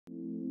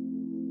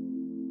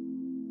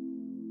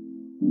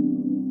Hey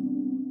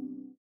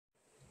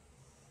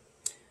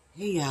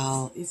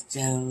y'all, it's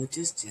Joe,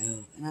 just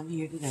Joe, and I'm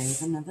here today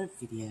with another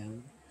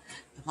video.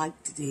 I'd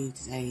like to do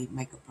today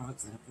makeup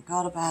products that I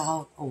forgot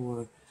about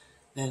or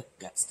that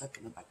got stuck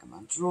in the back of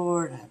my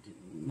drawer and I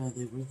didn't know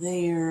they were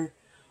there,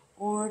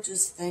 or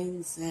just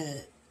things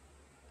that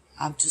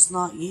I've just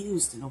not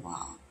used in a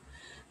while.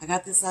 I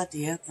got this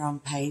idea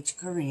from Paige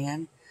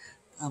Corinne.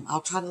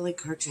 I'll try to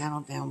link her channel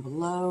down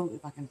below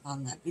if I can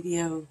find that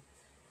video.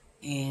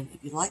 And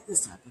if you like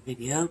this type of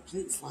video,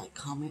 please like,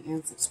 comment,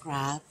 and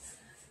subscribe.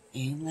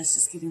 And let's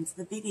just get into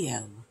the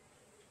video.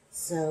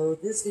 So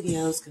this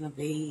video is going to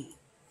be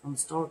from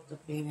start to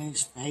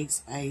finish,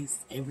 face,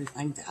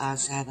 everything to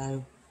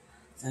eyeshadow.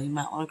 So you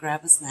might want to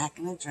grab a snack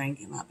and a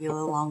drink. It might be a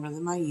little longer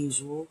than my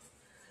usual.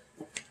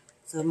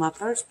 So my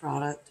first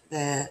product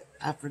that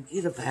I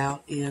forget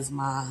about is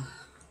my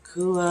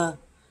Coola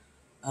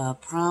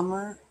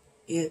primer.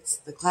 It's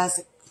the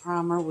classic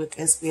primer with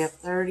SPF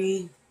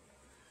 30.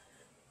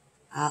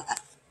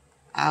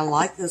 I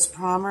like this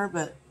primer,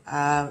 but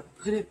I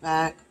put it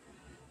back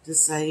to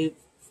save,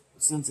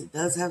 since it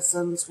does have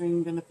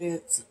sunscreen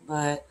benefits,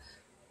 but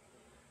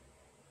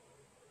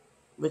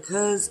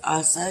because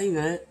I saved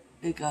it,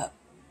 it got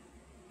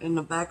in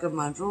the back of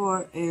my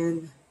drawer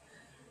and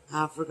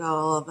I forgot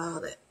all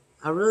about it.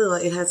 I really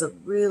like it. Has a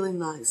really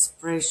nice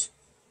fresh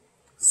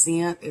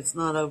scent. It's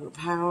not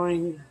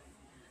overpowering,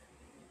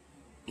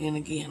 and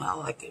again, I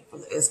like it for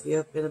the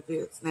SPF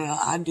benefits. Now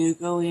I do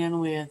go in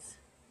with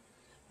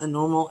a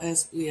normal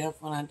SPF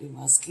when I do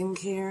my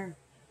skincare,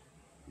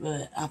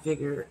 but I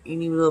figure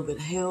any little bit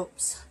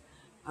helps.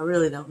 I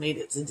really don't need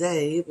it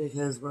today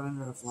because we're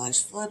under a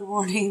flash flood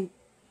warning,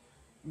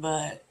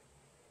 but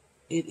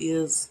it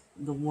is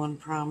the one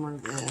primer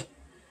that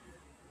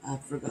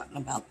I've forgotten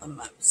about the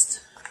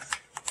most.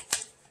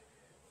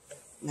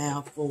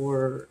 Now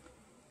for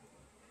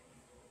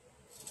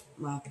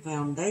my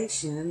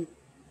foundation,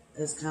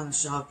 it's kind of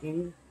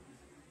shocking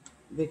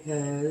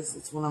because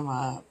it's one of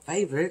my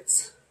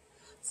favorites.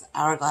 It's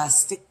Hourglass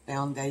Stick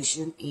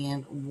Foundation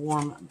in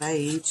Warm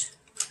Beige.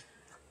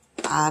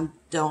 I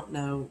don't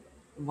know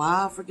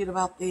why I forget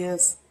about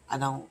this. I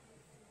don't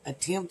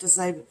attempt to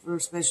save it for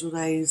special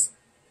days.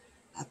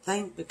 I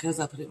think because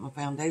I put it in my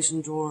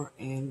foundation drawer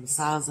and the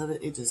size of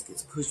it, it just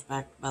gets pushed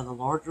back by the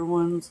larger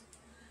ones.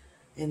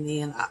 And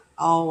then I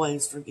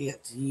always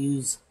forget to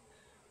use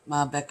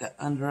my Becca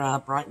under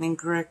eye brightening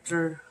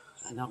corrector.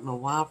 I don't know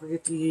why I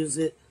forget to use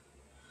it.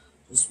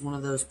 Just one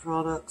of those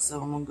products.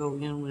 So I'm going to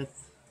go in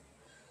with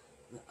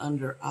the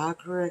under eye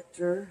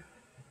corrector.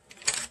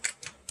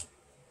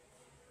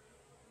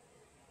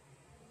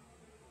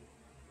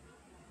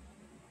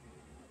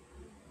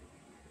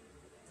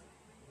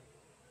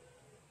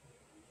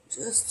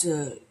 Just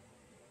to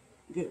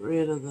get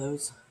rid of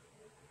those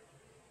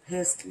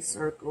pesky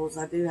circles.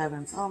 I do have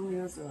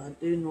insomnia, so I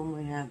do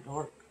normally have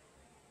dark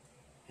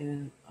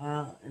and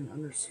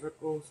under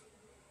circles.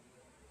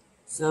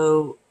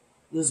 So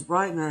this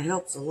brightener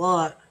helps a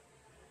lot.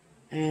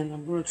 And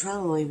I'm going to try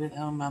to leave it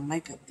on my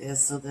makeup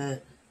desk so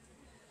that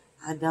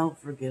I don't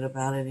forget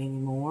about it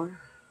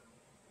anymore.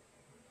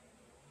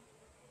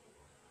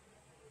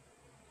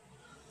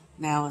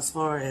 Now, as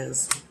far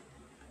as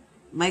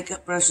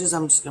makeup brushes,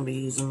 I'm just going to be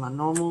using my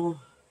normal.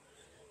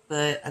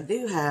 But I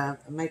do have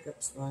a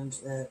makeup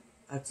sponge that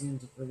I tend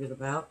to forget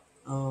about.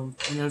 And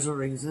there's a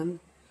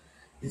reason.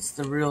 It's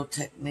the Real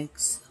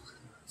Techniques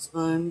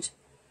sponge.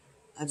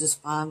 I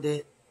just find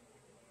it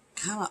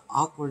kind of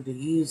awkward to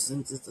use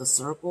since it's a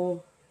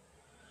circle.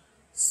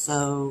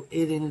 So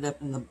it ended up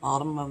in the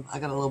bottom of, I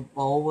got a little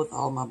bowl with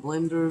all my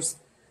blenders,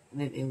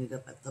 and it ended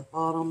up at the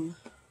bottom.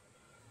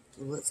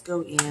 So let's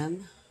go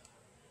in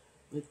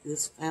with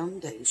this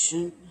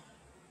foundation.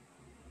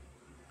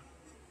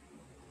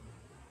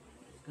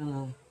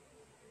 Gonna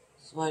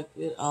swipe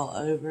it all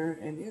over,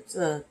 and it's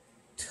a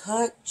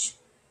touch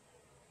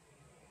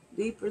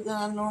deeper than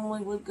I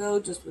normally would go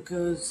just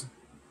because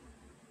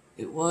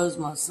it was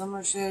my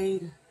summer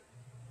shade,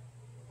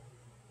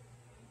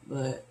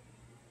 but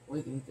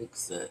we can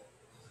fix it.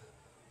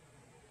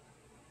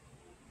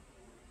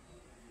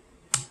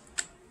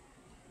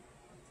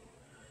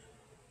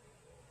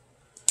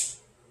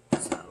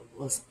 So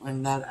let's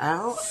blend that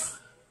out.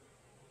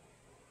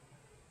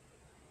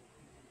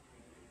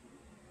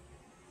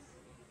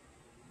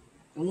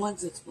 And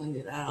once it's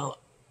blended out,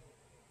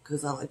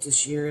 because I like to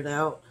shear it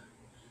out,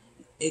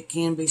 it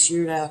can be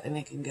sheared out and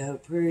it can go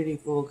pretty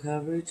full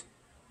coverage.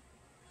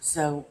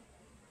 So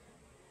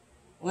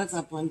once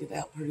I blend it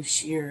out pretty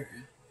sheer,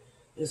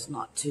 it's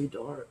not too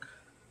dark.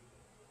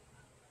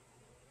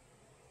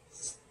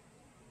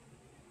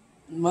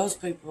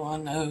 Most people I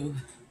know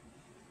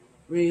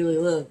really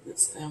love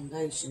this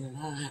foundation, and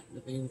I happen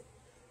to be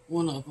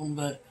one of them,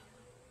 but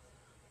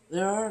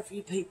there are a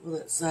few people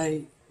that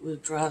say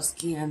with dry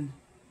skin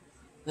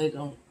they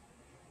don't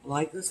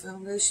like this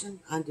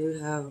foundation. I do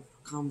have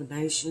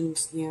combination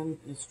skin.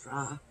 It's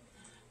dry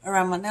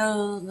around my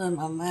nose and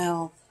my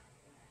mouth,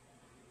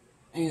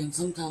 and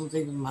sometimes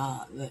even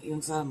the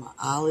inside of my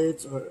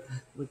eyelids or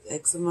with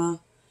eczema.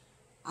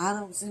 I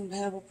don't seem to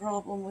have a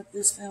problem with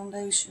this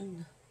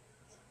foundation.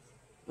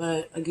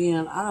 But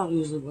again, I don't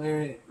usually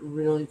wear it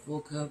really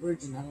full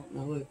coverage, and I don't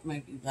know if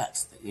maybe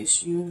that's the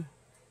issue.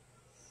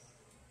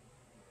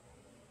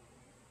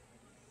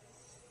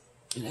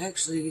 It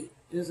actually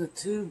isn't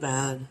too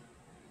bad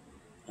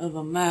of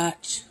a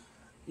match,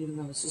 even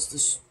though it's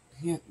just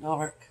a hint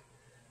dark.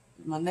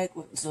 If my neck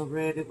wasn't so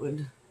red, it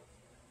would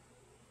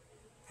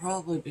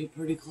probably be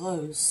pretty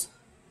close.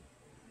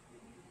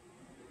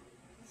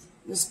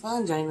 The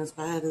sponge ain't as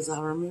bad as I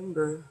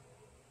remember.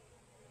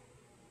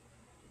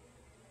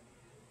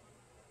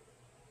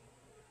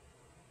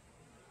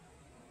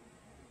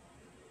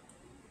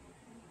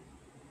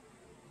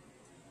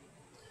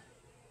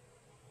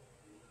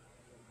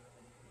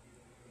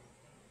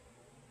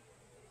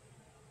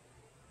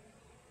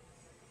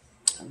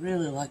 I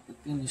really like the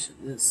finish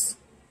of this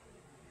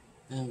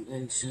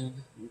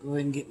foundation. I'll go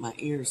ahead and get my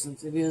ear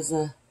since it is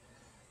a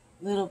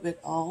little bit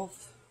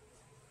off.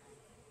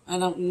 I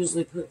don't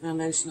usually put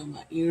foundation on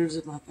my ears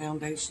if my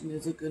foundation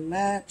is a good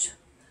match.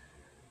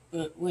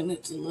 But when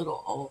it's a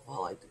little off, I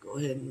like to go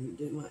ahead and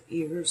do my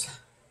ears.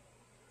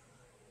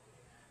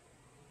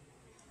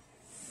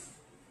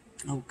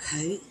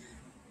 Okay.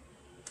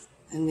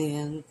 And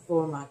then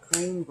for my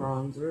cream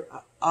bronzer,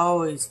 I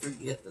always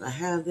forget that I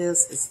have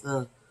this. It's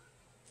the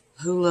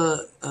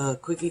HOOLA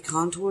Quickie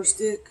Contour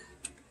Stick.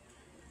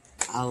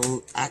 I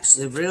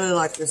actually really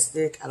like this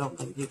stick. I don't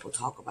think people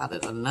talk about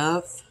it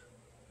enough.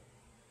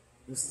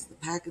 This is the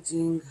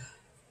packaging.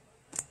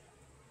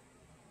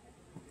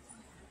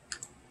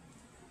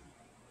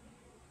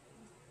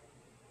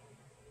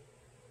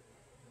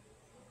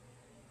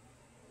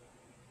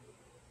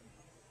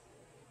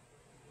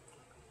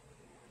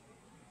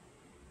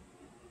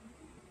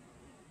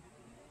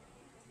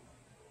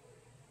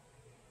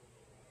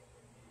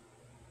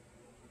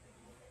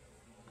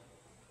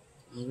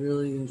 I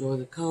really enjoy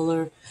the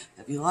color.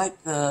 If you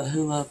like the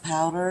HOOLA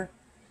powder,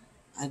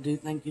 I do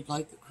think you'd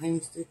like the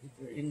cream stick if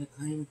you're into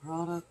cream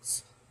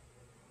products.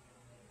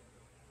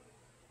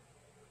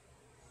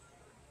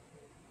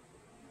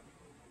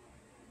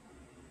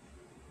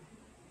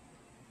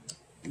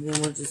 And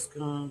then we're just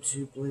going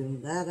to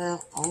blend that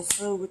out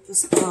also with the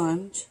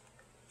sponge.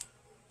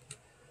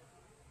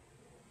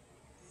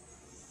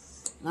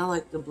 And I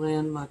like to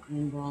blend my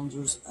cream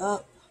bronzers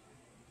up.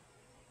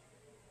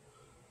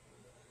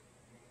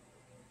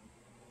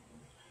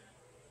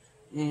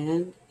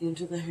 And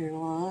into the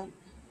hairline.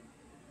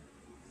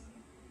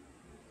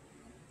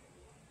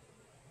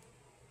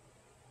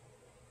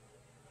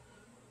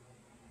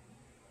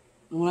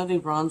 When I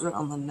do bronzer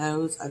on the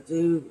nose, I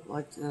do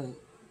like to,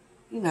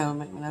 you know,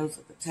 make my nose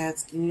look a tad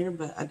skinnier,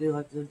 but I do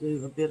like to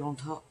do a bit on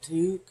top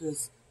too,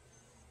 because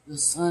the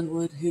sun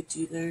would hit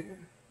you there.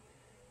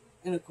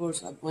 And of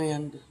course, I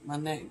blend my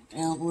neck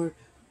downward.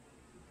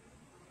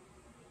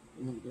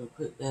 I'm going to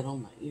put that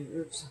on my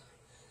ears.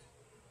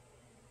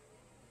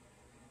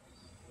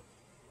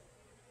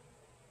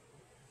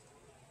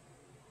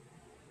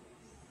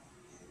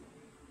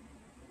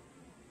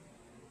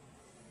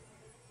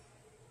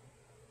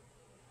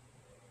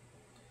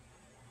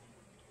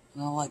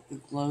 And I like the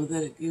glow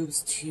that it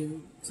gives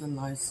too. It's a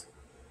nice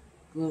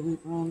glowy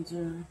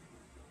bronzer.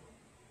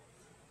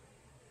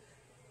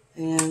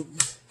 And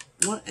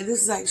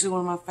this is actually one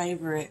of my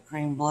favorite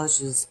cream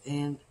blushes.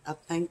 And I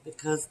think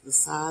because the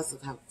size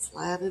of how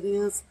flat it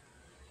is,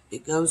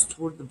 it goes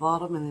toward the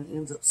bottom and then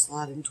ends up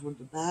sliding toward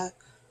the back.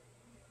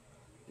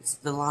 It's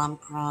the Lime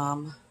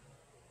Crime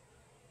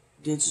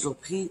Digital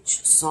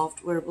Peach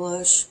Softwear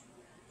Blush.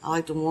 I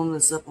like to warm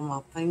this up on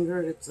my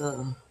finger. It's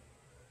a...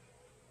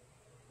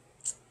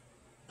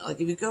 like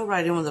if you go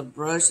right in with a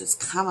brush, it's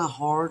kind of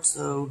hard,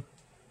 so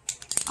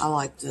I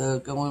like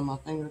to go in my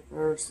finger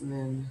first and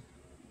then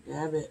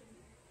dab it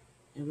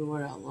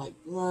everywhere I like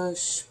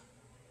blush.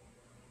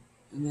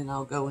 And then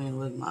I'll go in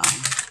with my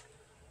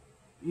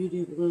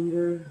beauty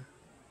blender.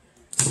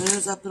 As soon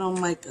as I put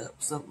on makeup,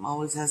 something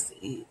always has to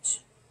itch.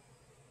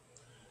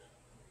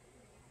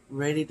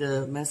 Ready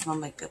to mess my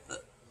makeup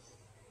up.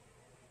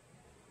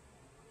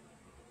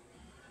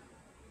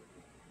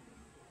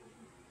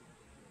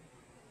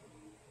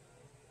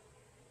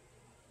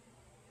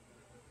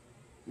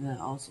 And I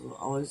also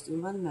always do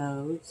my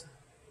nose.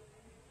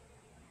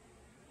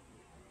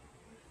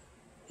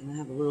 And I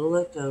have a little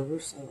left over,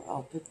 so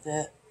I'll put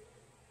that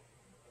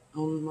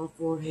on my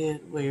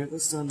forehead where the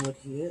sun would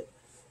hit.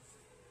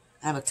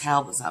 I have a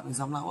towel beside me,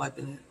 so I'm not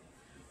wiping it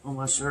on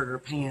my shirt or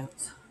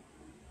pants.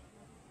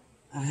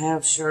 I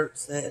have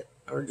shirts that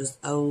are just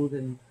old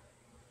and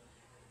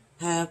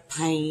have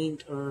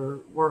paint or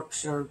work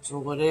shirts or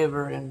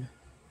whatever, and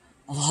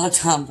a lot of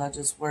times I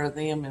just wear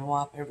them and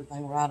wipe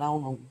everything right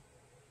on them.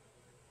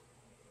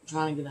 I'm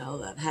trying to get out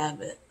of that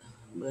habit,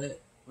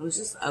 but it's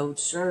just an old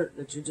shirt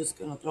that you're just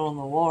going to throw in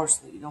the wash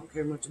that you don't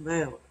care much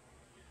about.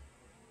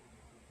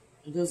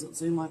 It doesn't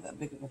seem like that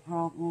big of a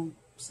problem.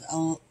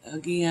 So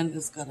again,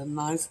 it's got a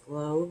nice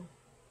glow.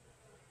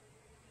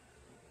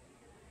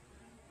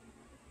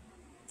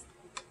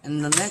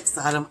 And the next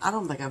item, I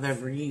don't think I've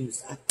ever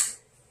used.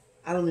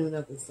 I don't even know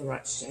if it's the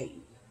right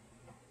shade.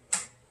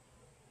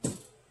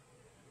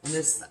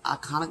 this is the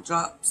Iconic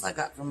Drops I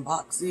got from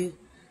Boxy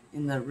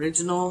in the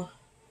original.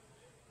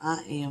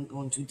 I am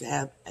going to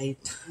dab a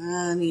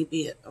tiny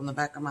bit on the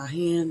back of my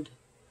hand.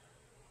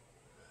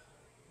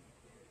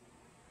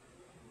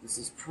 This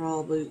is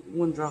probably,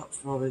 one drop's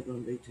probably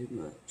going to be too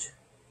much.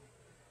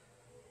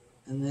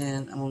 And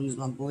then I'm going to use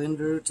my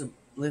blender to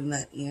blend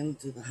that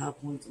into the high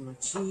points of my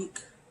cheek.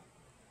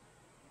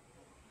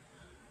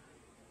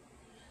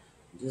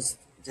 Just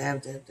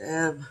dab, dab,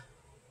 dab.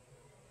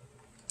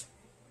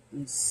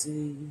 Let's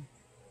see.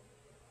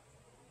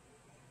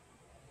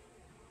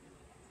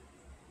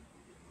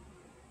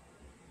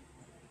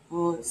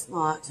 Oh, it's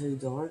not too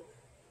dark.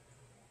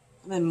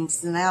 I've been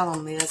missing out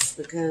on this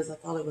because I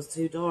thought it was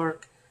too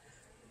dark.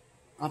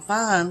 I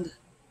find,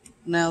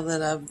 now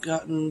that I've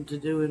gotten to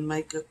doing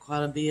makeup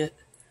quite a bit,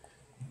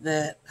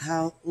 that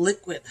how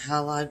liquid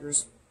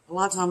highlighters a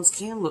lot of times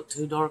can look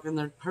too dark, and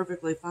they're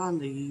perfectly fine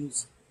to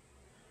use.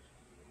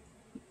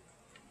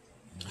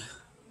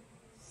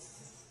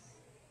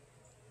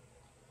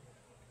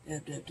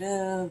 Dab, dab,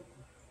 dab.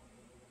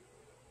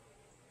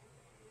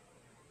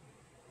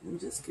 It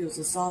just gives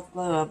a soft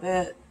glow. I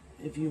bet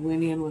if you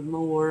went in with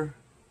more,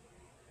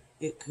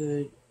 it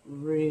could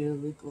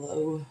really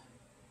glow.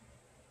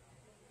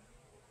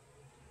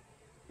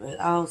 But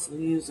I also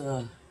use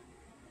a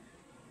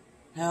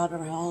powder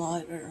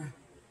highlighter,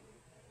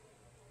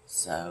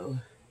 so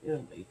it'll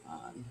be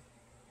fine.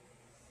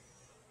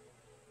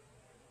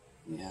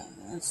 Yeah,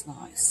 that's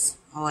nice.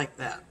 I like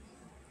that.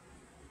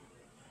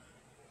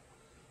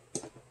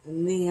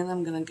 And then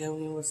I'm going to go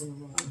in with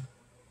some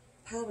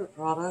powder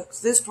products.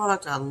 This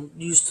product I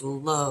used to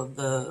love,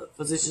 the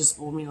Physicians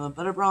Formula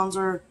Butter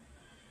Bronzer,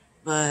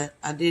 but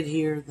I did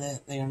hear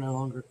that they are no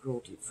longer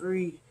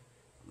cruelty-free.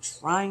 I'm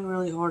trying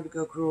really hard to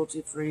go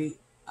cruelty-free.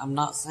 I'm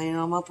not saying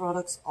all my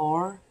products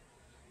are.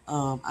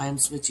 I am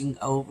switching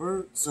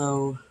over,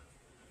 so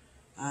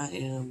I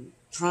am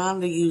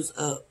trying to use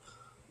up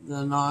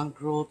the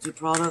non-cruelty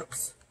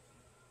products.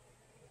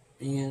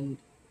 And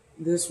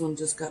this one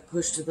just got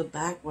pushed to the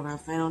back when I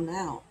found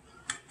out.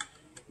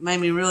 Made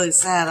me really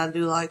sad. I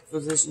do like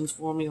Physicians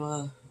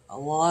Formula a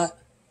lot,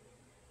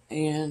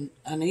 and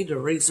I need to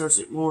research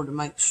it more to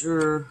make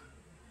sure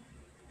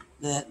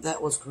that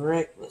that was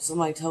correct, but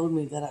somebody told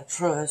me that I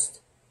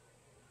trust.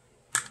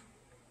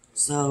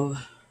 So,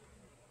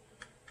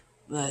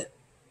 but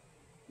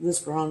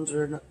this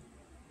bronzer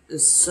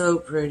is so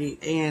pretty,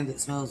 and it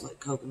smells like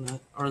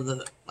coconut, or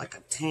like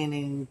a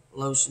tanning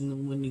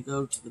lotion when you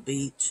go to the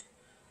beach.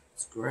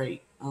 It's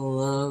great. I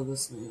love the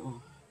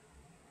smell.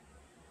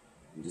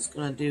 I'm just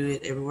going to do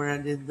it everywhere I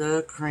did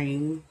the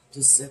cream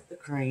to set the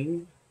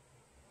cream.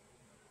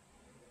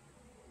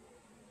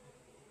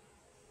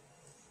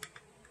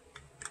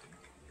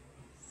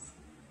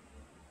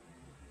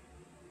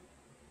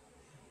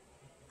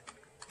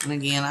 And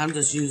again, I'm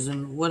just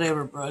using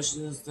whatever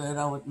brushes that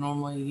I would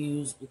normally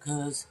use,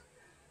 because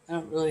I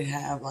don't really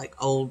have like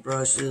old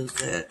brushes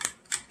that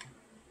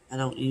I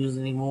don't use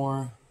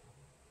anymore.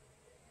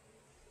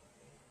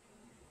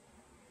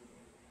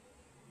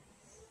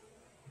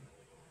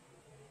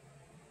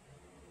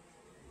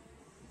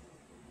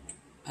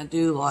 I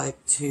do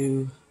like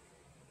to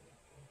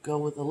go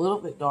with a little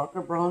bit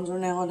darker bronzer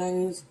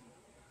nowadays,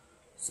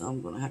 so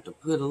I'm going to have to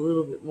put a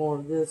little bit more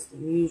of this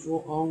than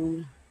usual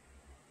on.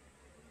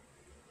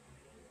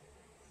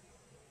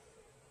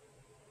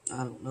 I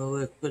don't know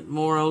if putting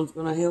more on is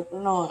going to help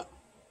or not,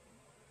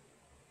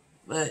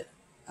 but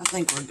I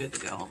think we're good to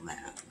go on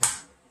that.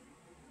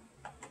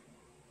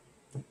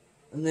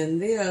 And then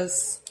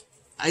this,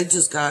 I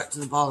just got to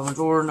the bottom of the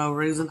drawer, no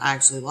reason. I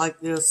actually like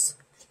this.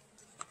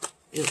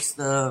 It's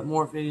the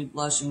Morphe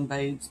Blushing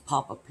Beige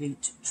Papa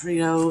Peach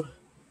Trio.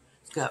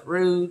 It's got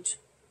Rouge,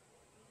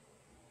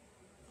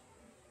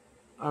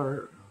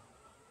 well,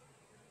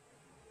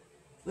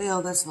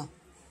 that's not,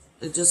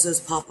 it just says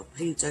Papa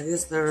Peach. I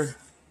guess they're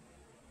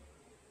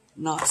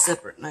not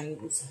separate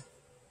names.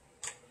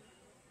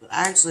 But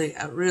actually,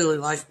 I really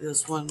like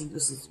this one.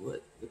 This is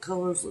what the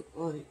colors look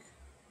like.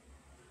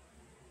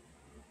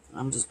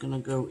 I'm just going to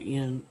go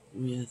in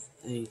with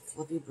a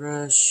fluffy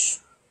brush.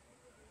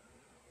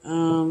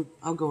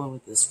 I'll go in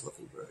with this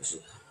fluffy brush.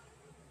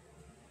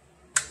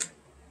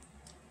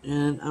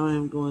 And I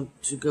am going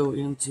to go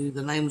into,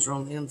 the names are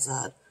on the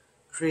inside,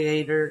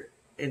 Creator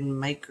and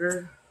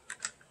Maker.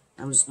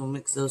 I'm just going to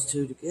mix those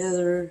two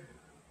together.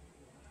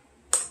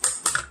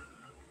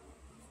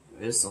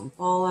 There is some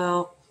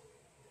fallout.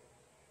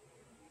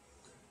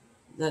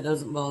 That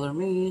doesn't bother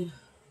me.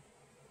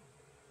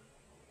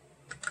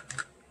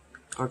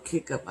 Or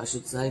kick up, I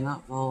should say,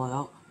 not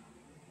fallout.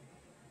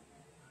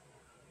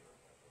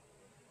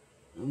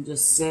 I'm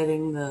just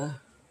setting the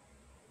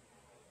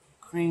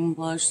cream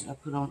blush that I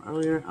put on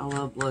earlier. I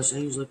love blush. I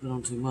usually put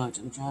on too much.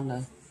 I'm trying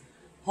to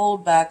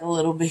hold back a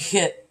little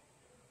bit.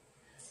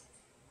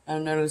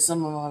 I've noticed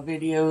some of my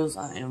videos,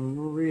 I am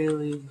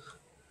really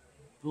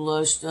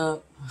blushed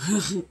up.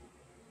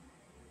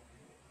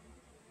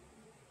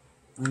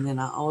 And then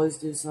I always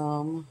do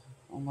some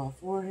on my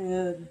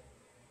forehead.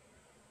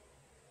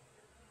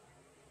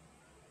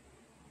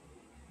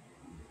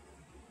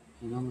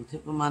 And on the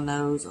tip of my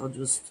nose, I'm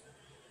just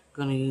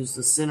going to use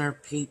the center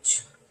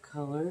peach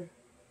color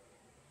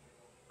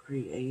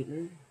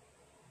creator.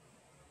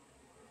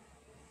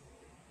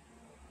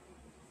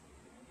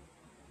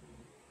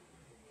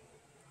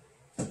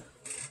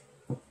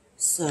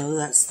 So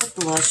that's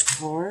the blush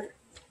part.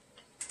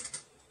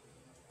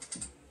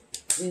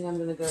 Then I'm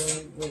going to go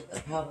in with a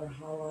powder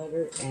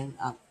highlighter, and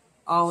I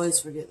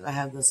always forget that I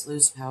have this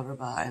loose powder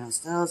by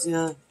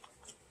Anastasia,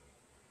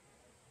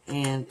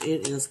 and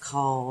it is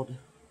called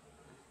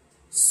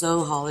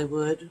So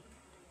Hollywood.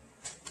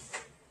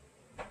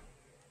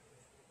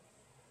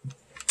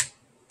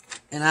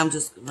 And I'm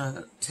just going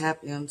to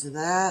tap into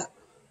that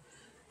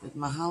with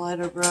my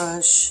highlighter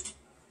brush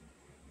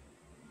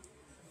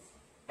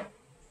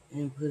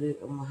and put it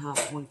on the high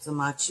points of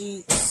my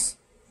cheeks.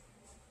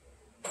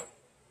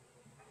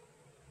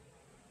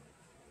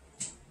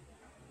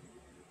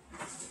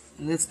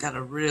 And it's got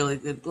a really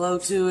good glow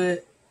to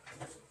it.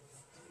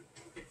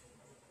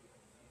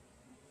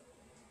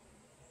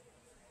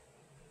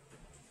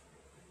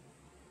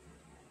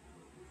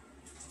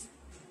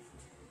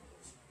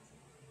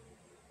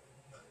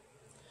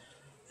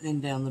 And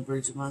down the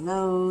bridge of my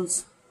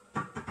nose.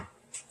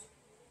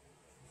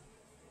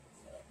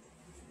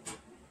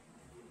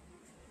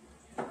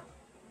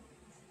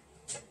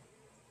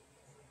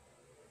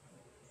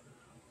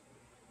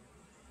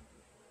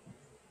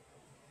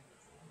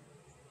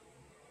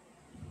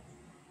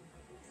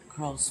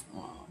 Across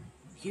my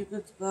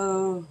Cupid's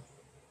bow.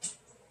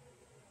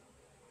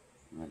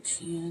 My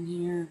chin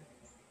here.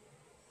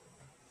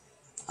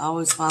 I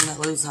always find that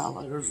loose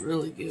highlighters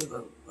really give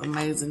an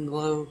amazing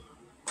glow.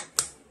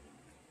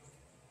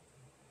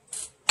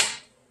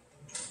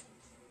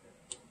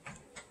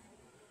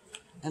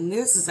 And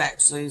this is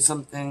actually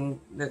something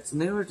that's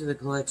newer to the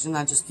collection.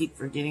 I just keep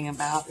forgetting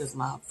about is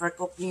my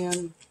Freckle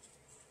pen.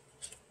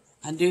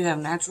 I do have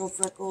natural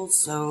freckles,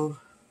 so,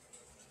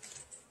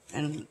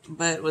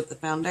 but with the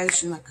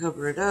foundation I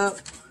cover it up.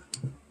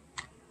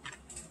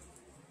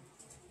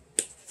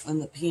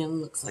 And the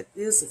pen looks like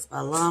this. It's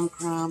by Lime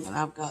Crime, and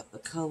I've got the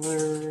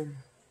color,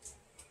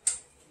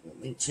 let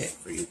me check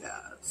for you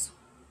guys.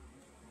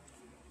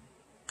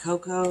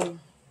 Cocoa.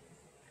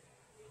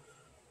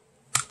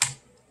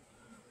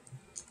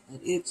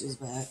 It itches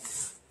back.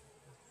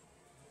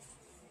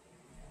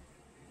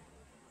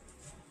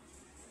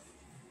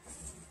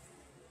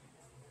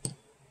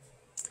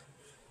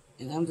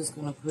 And I'm just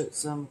going to put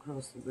some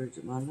across the bridge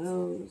of my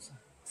nose.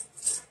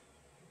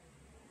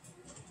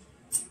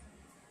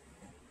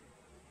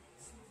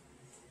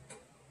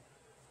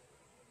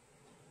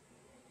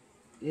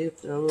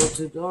 If they're a little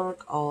too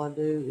dark, all I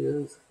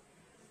do is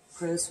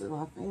press with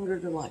my finger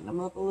to lighten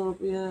them up a little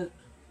bit.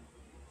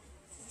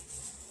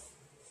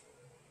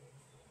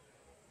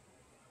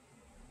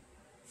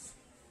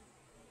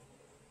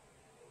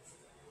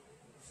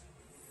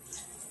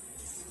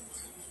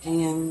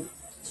 And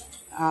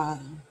I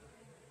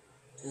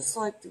just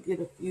like to get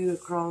a few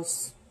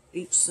across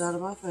each side of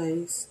my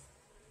face,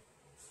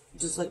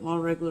 just like my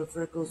regular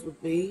freckles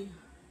would be.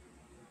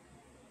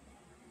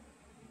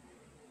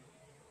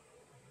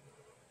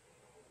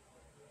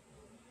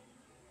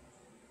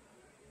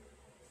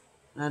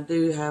 And I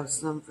do have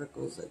some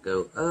freckles that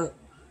go up,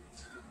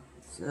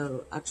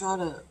 so I try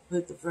to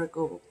put the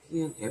freckle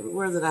in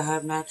everywhere that I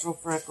have natural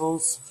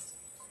freckles.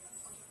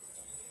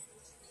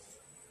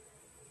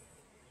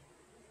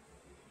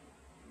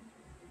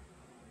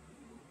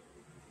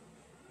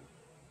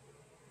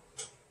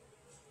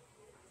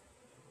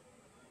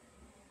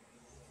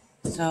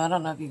 So I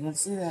don't know if you can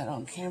see that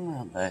on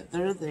camera, but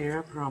they're there,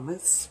 I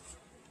promise.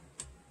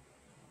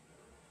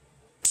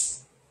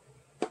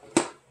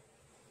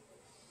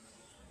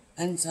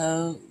 And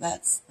so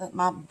that's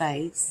my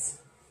base.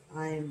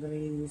 I am going to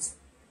use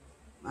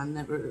my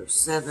number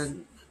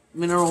 7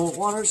 mineral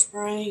water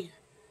spray.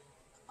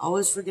 I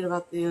always forget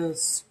about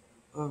this.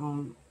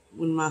 When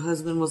my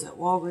husband was at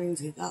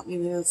Walgreens, he got me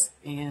this,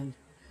 and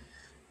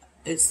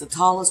it's the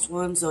tallest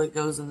one, so it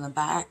goes in the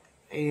back,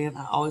 and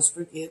I always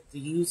forget to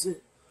use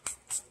it.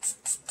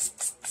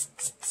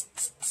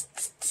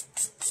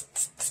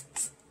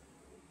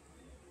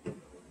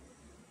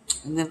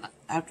 And then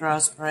after I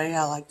spray,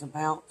 I like to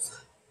bounce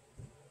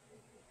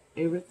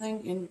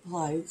everything into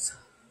place.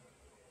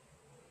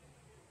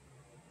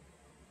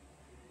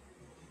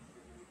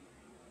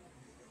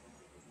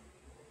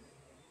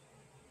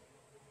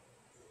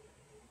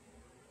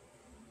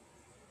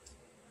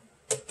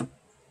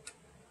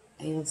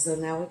 And so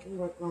now we can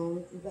work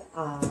on the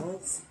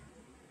eyes.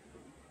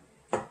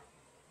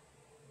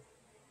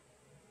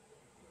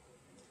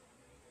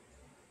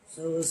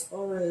 So as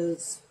far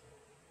as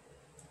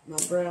my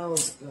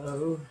brows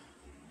go,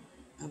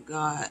 I've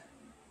got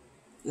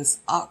this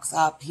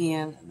Oxeye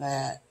pen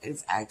that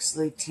is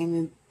actually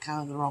tinted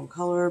kind of the wrong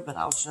color, but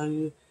I'll show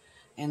you.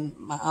 And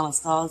my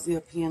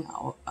Anastasia pen,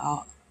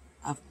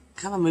 I've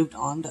kind of moved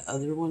on to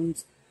other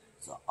ones,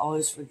 so I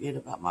always forget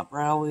about my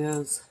brow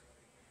wiz.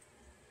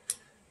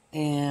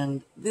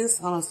 And this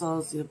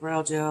Anastasia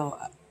brow gel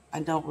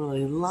I don't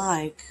really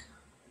like,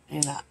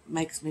 and it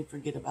makes me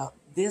forget about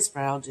this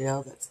brow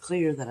gel that's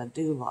clear that I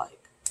do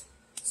like.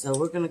 So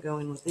we're going to go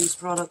in with these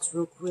products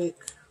real quick.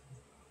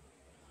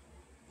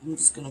 I'm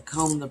just going to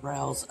comb the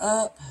brows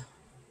up.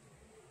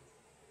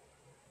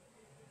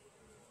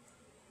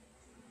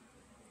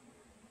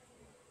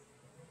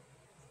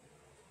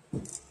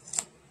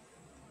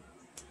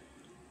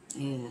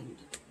 And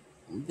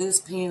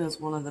this pen is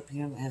one of the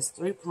pens that has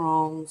 3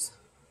 prongs.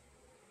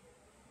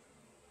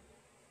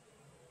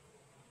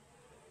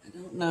 I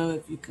don't know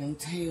if you can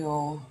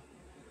tell,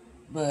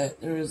 but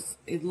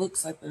it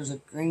looks like there's a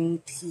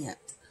green tint.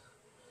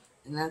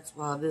 And that's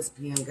why this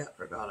pen got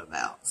forgot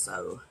about.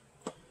 So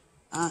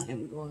I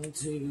am going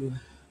to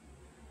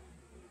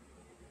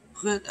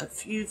put a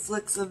few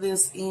flicks of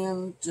this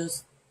in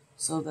just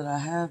so that I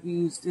have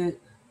used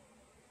it.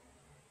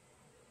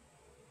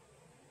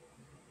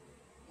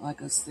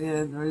 Like I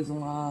said, the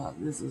reason why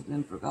this has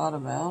been forgot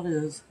about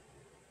is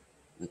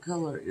the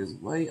color is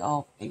way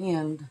off,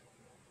 and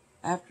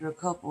after a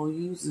couple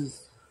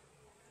uses,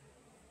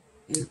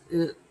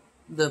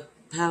 the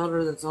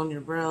powder that's on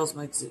your brows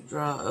makes it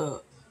dry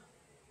up.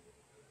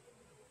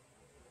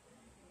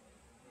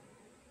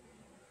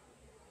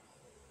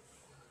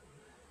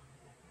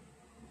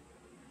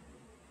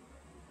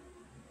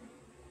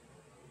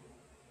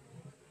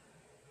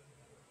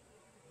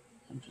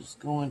 I'm just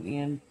going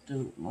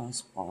into my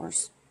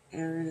sparse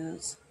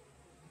areas.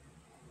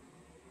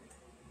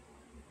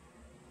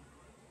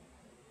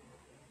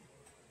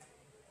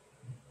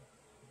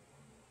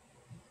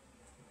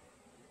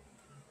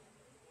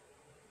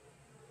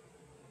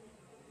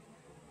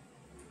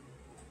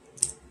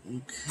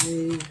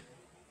 Okay.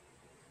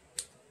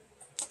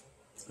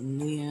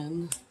 And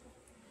then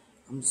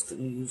I'm just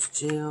going to use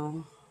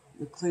gel,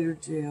 the clear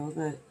gel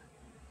that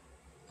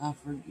I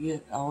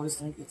forget. I always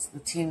think it's the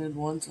tinted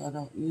one, so I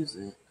don't use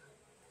it.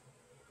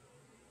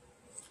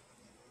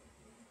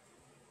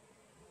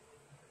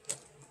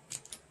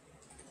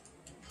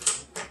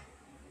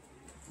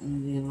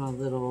 And then my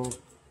little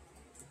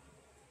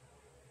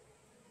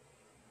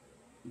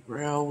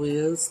brow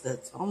wiz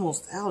that's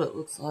almost out, it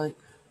looks like.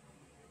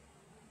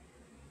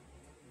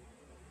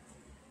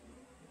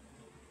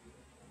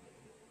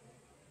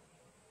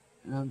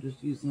 And I'm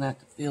just using that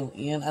to fill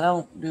in. I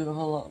don't do a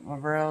whole lot of my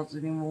brows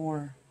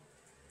anymore.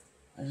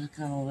 I just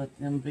kind of let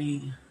them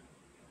be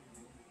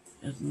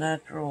as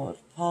natural as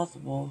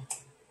possible.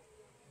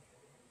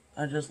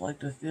 I just like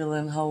to fill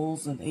in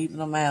holes and even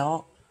them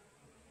out.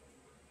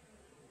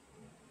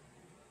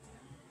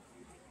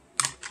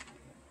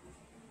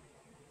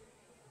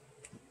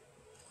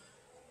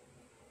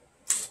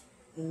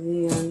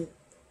 And then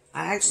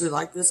I actually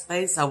like this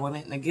base. I won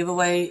it in a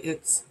giveaway.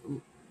 It's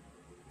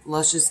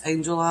Luscious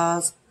Angel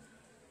Eyes.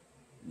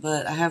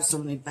 But I have so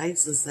many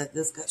bases that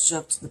this got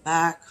shoved to the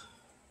back.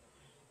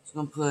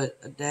 So I'm going to put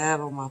a dab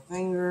on my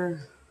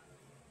finger.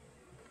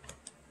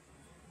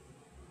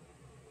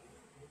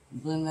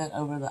 Blend that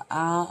over the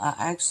eye. I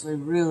actually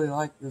really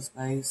like this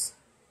base.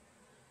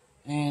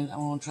 And I'm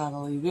going to try to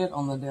leave it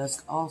on the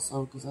desk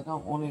also because I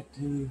don't want it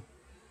to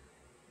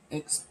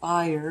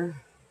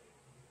expire.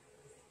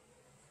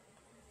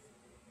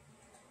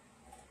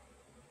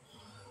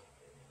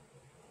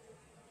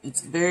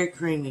 It's very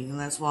creamy, and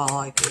that's why I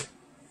like it.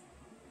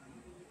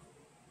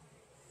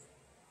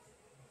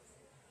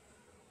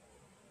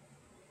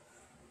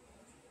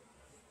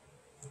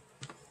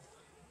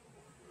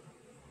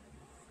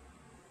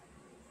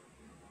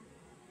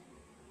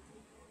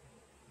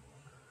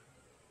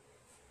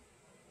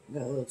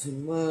 Got a little too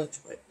much,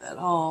 wipe that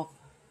off.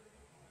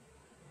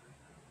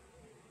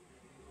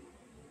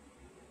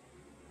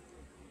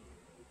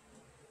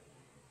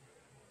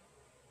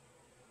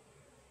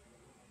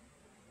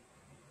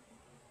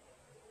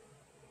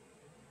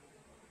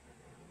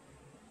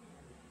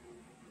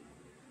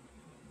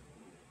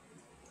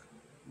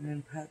 And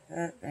then pat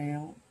that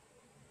down.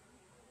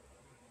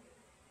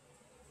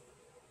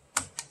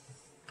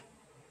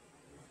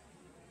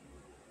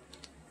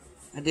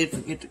 I did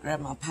forget to grab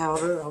my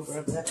powder. I'll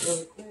grab that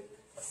really quick.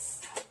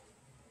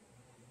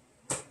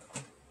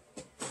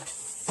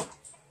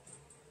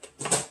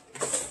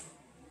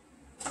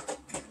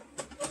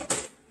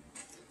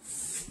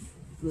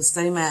 The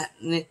Stay Matte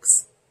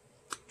NYX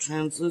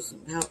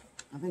translucent powder.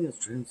 I think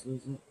it's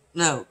translucent.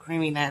 No,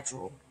 Creamy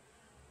Natural.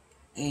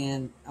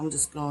 And I'm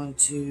just going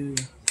to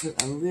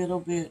put a little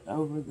bit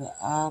over the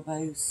eye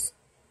base.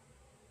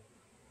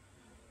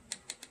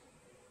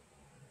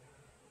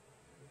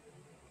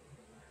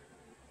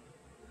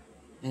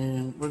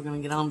 And we're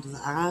going to get on to the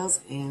eyes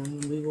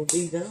and we will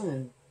be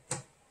done.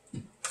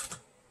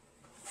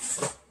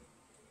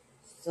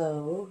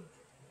 So,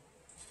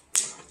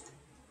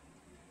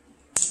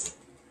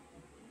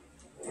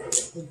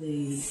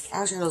 the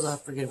eyeshadows I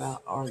forget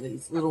about are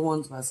these little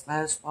ones by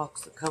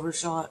Smashbox, the cover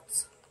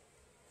shots.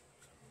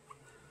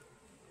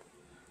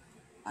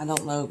 I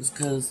don't know if it's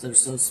because they're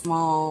so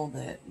small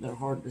that they're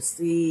hard to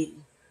see,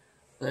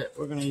 but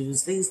we're going to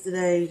use these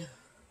today.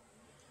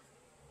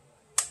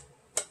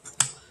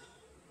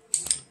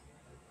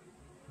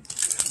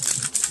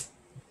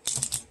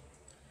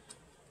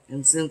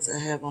 And since I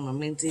have on a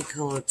minty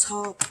color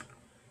top,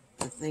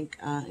 I think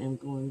I am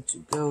going to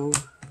go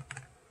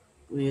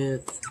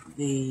with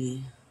the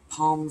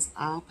Palm's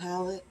Eye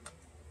palette,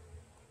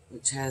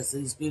 which has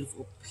these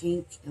beautiful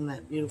pink and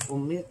that beautiful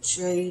mint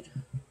shade.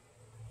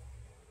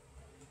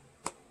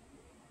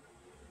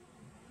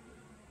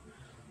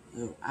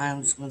 So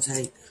I'm just going to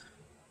take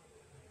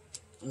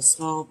a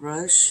small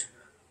brush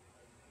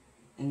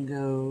and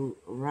go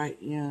right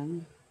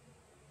in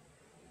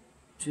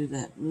to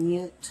that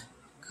mint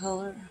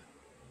color.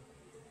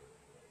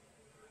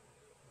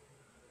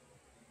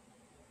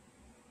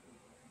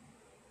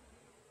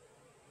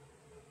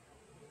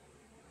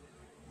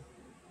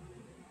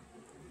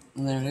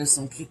 And there is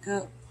some kick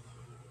up.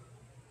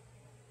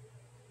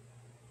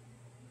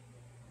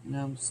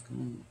 Now I'm just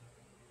going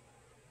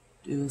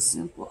to do a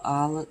simple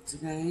eye look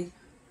today.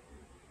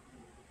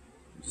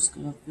 I'm just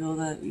going to fill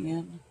that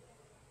in.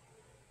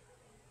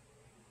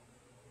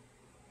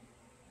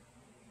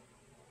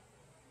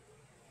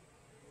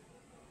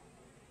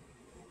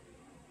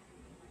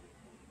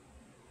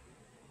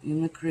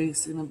 In the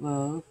crease and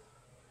above.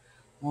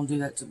 I'm going to do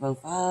that to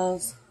both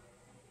eyes.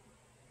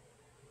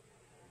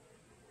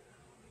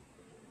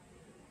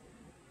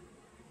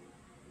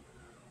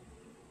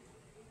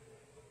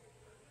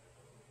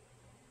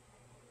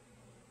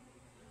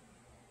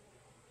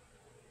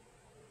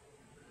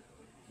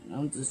 And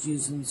I'm just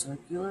using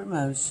circular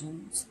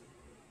motions.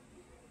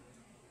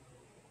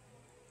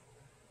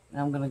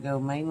 Now I'm going to go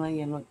mainly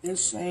in with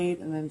this shade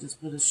and then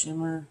just put a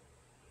shimmer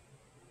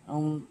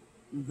on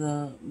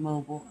the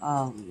mobile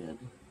eyelid.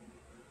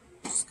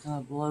 Just kind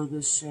of blow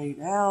this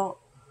shade out.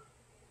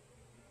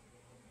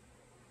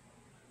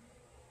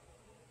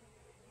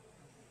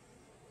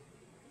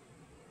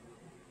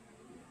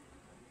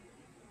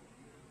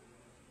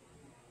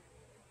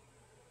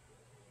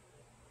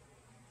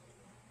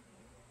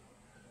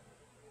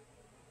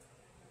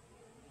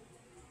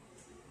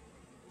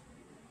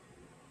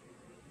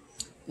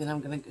 Then I'm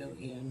going to go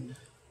in.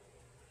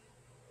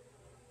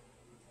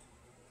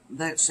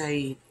 That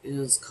shade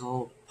is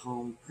called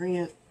Palm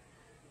Print.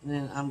 And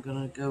then I'm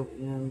going to go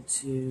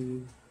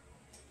into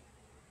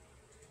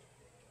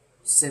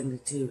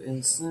 72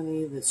 and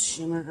Sunny, this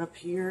shimmer up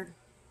here.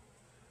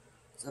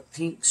 It's a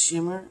pink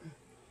shimmer.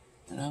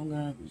 And I'm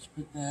going to just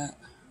put that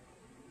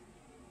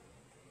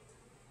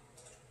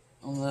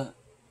on the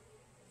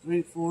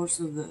 3/4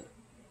 of the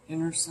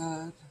inner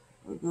side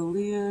of the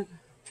lid.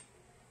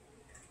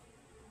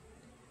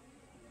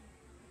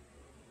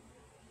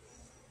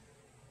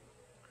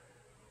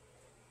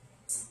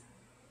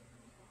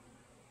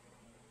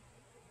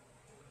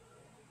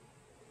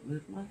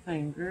 With my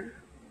finger.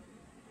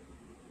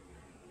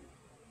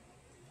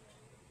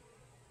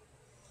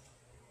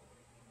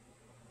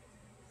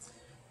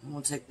 I'm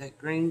going to take that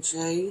green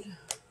shade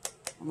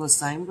on the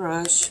same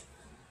brush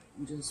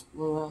and just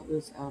blow out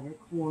this outer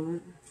corner.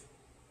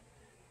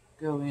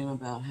 Go in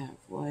about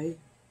halfway.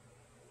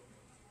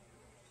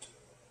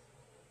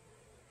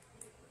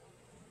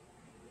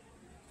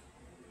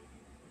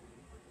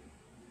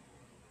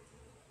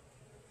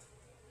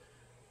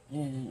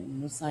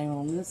 And the same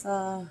on this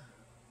eye.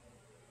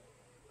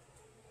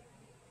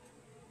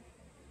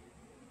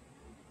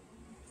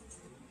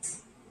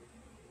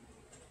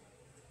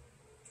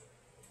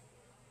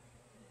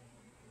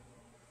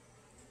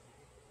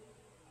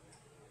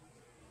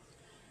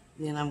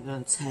 Then I'm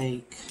going to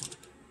take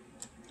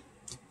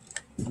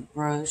a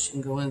brush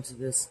and go into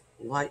this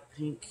light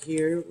pink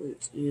here,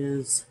 which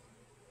is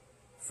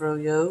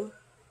Froyo.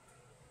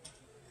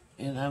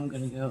 And I'm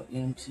going to go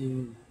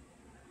into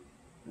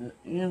the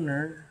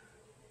inner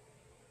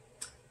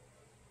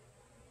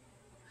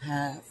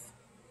half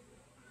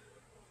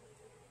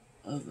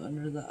of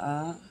under the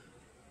eye.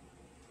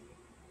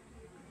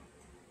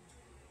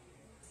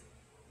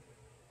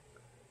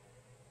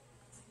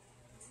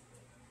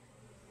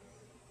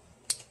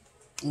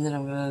 And then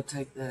I'm going to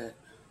take that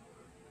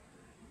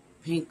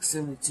pink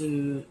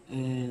 72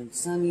 and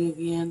Sunny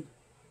again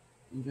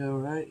and go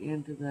right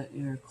into that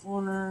inner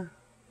corner.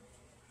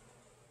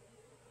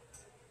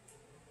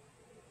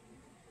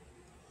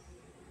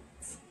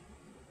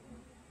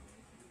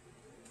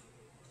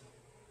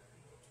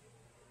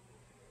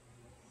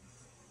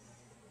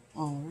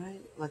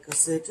 Alright, like I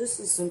said, just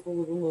a simple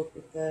little look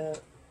with that.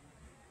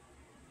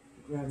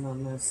 Grab my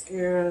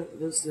mascara.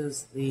 This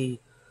is the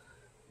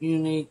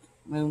Younique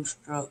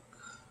Moonstruck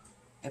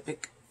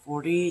Epic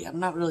 40. I'm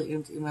not really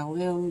into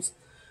MLMs,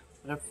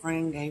 but a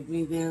friend gave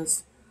me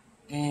this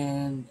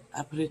and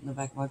I put it in the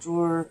back of my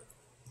drawer.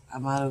 I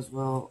might as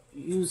well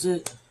use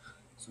it.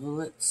 So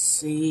let's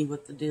see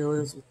what the deal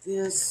is with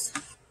this.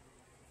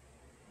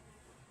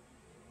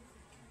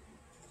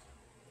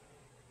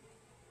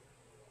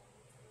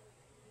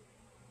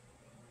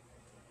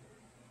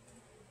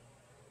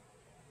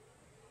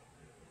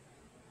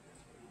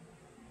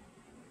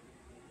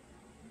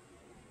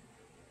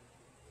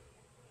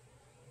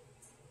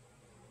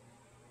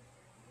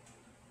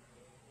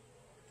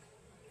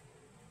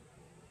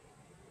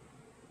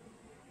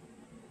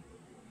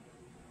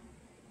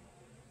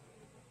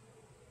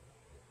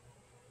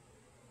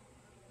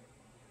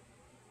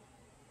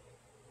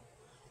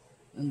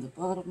 and the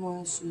bottom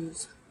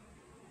lashes.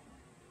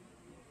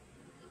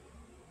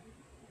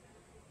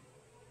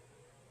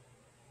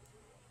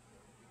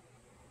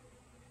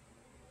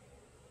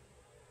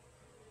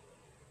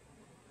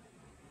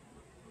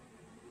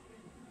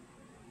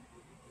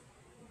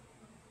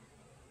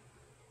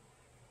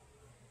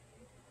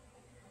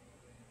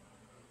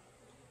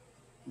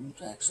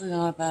 It's actually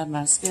not a bad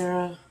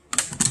mascara.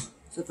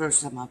 It's the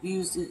first time I've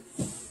used it.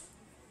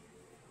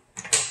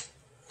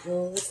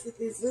 So let's get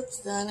these lips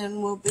done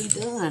and we'll be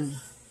done.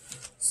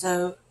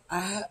 So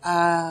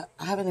I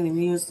haven't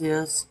even used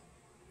this.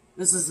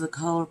 This is the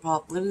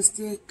ColourPop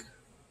lipstick.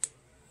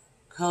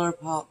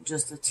 ColourPop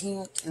just a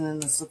tint, and then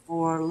the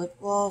Sephora lip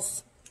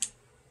gloss.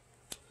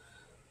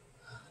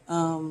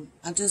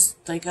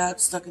 They got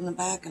stuck in the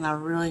back and I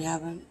really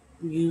haven't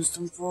used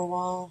them for a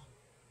while.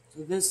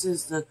 So this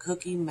is the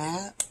Cookie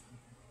Matte.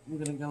 I'm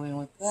going to go in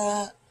with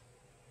that.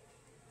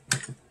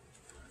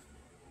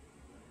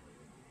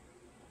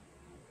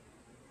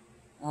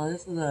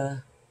 This is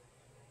a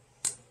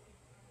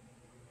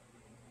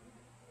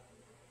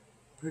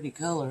pretty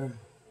color.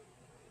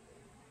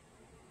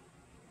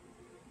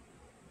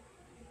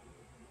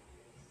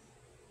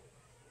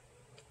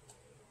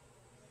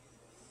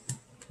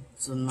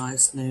 It's a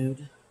nice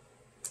nude.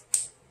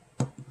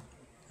 I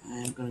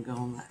am going to go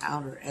on the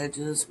outer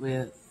edges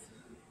with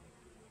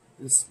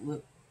this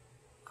lip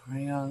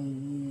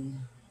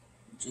crayon,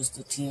 just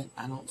a tint.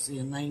 I don't see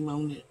a name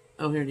on it.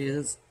 Oh, here it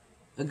is.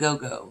 The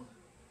Go-Go.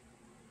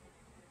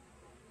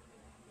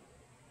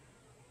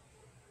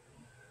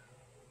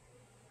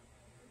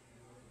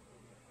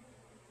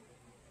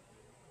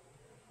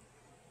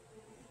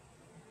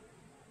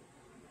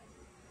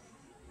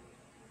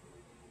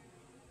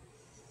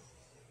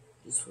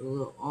 Just for a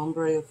little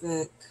ombre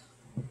effect.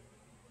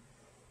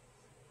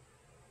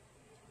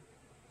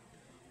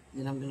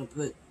 Then I'm going to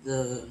put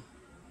the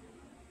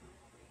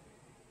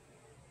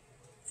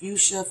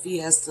Fuchsia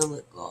Fiesta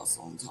lip gloss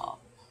on top.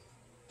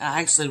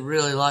 I actually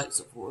really like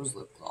Sephora's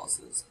lip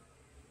glosses.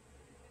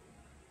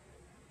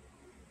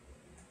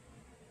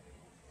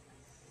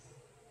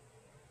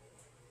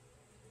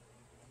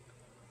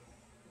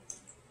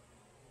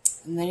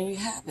 And there you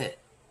have it.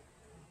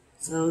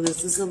 So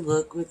this is a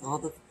look with all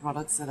the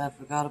products that I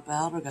forgot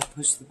about or got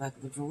pushed to the back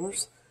of the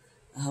drawers.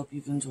 I hope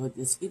you've enjoyed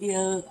this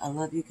video. I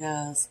love you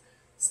guys.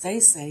 Stay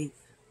safe.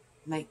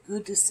 Make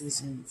good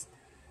decisions.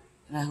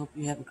 And I hope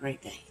you have a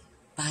great day.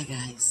 Bye,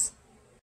 guys.